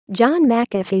John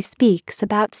McAfee speaks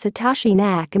about Satoshi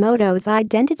Nakamoto's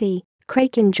identity,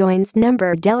 Kraken joins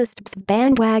number delists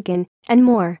bandwagon, and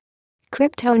more.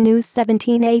 Crypto News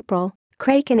 17 April,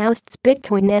 Kraken ousts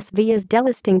Bitcoin SV as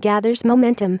delisting gathers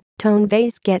momentum,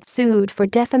 Vays gets sued for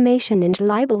defamation and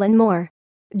libel and more.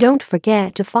 Don't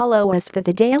forget to follow us for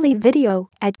the daily video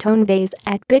at Vays,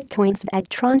 at Bitcoins, at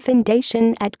Tron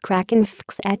Foundation, at Kraken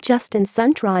Fx, at Justin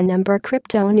Suntron number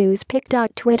Crypto News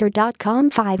pic.twitter.com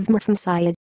 5 from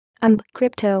Syed.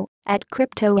 Crypto, at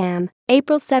CryptoAm,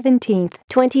 April 17,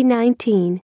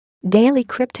 2019. Daily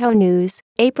Crypto News,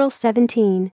 April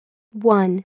 17.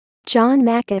 1. John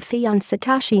McAfee on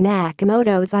Satoshi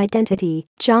Nakamoto's identity.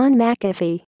 John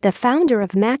McAfee, the founder of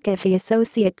McAfee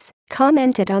Associates,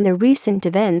 commented on the recent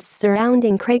events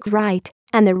surrounding Craig Wright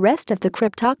and the rest of the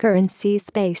cryptocurrency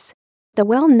space. The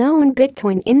well-known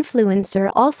Bitcoin influencer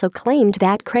also claimed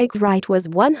that Craig Wright was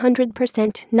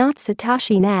 100% not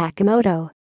Satoshi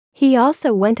Nakamoto. He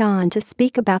also went on to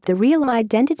speak about the real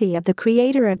identity of the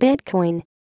creator of Bitcoin.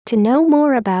 To know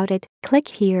more about it, click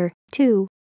here. 2.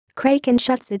 Kraken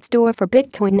shuts its door for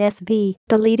Bitcoin SV.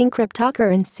 The leading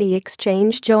cryptocurrency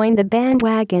exchange joined the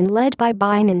bandwagon led by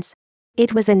Binance.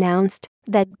 It was announced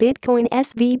that Bitcoin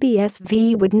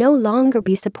SV would no longer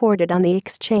be supported on the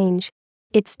exchange.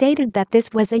 It stated that this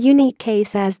was a unique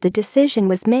case as the decision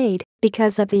was made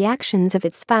because of the actions of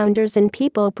its founders and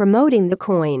people promoting the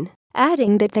coin,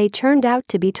 adding that they turned out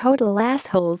to be total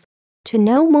assholes. To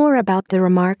know more about the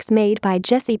remarks made by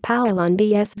Jesse Powell on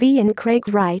BSV and Craig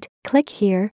Wright, click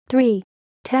here. 3.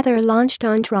 Tether launched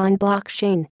on Tron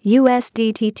blockchain.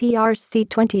 USDT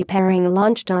TRC20 pairing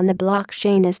launched on the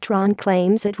blockchain as Tron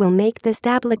claims it will make the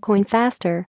stablecoin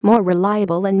faster, more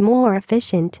reliable and more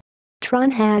efficient.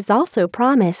 Tron has also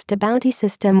promised a bounty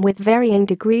system with varying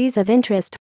degrees of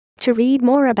interest. To read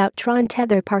more about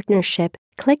Tron-Tether partnership,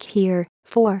 click here.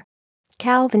 4.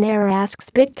 Calvin Ayre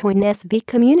asks Bitcoin SV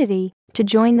community to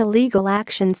join the legal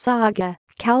action saga.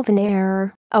 Calvin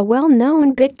Ayre, a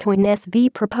well-known Bitcoin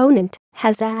SV proponent,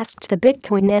 has asked the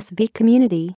Bitcoin SV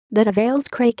community that avails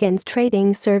Kraken's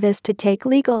trading service to take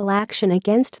legal action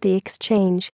against the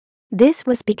exchange. This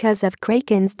was because of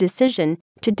Kraken's decision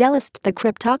to delist the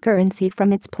cryptocurrency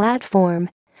from its platform,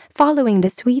 following the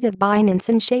suit of Binance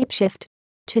and Shapeshift.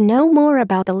 To know more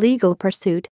about the legal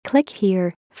pursuit, click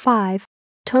here. 5.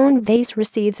 Vays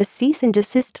receives a cease and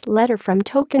desist letter from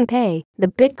TokenPay. The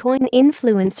Bitcoin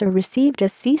influencer received a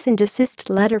cease and desist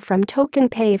letter from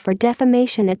TokenPay for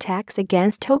defamation attacks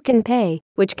against TokenPay,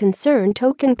 which concerned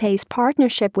TokenPay's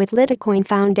partnership with Litecoin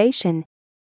Foundation.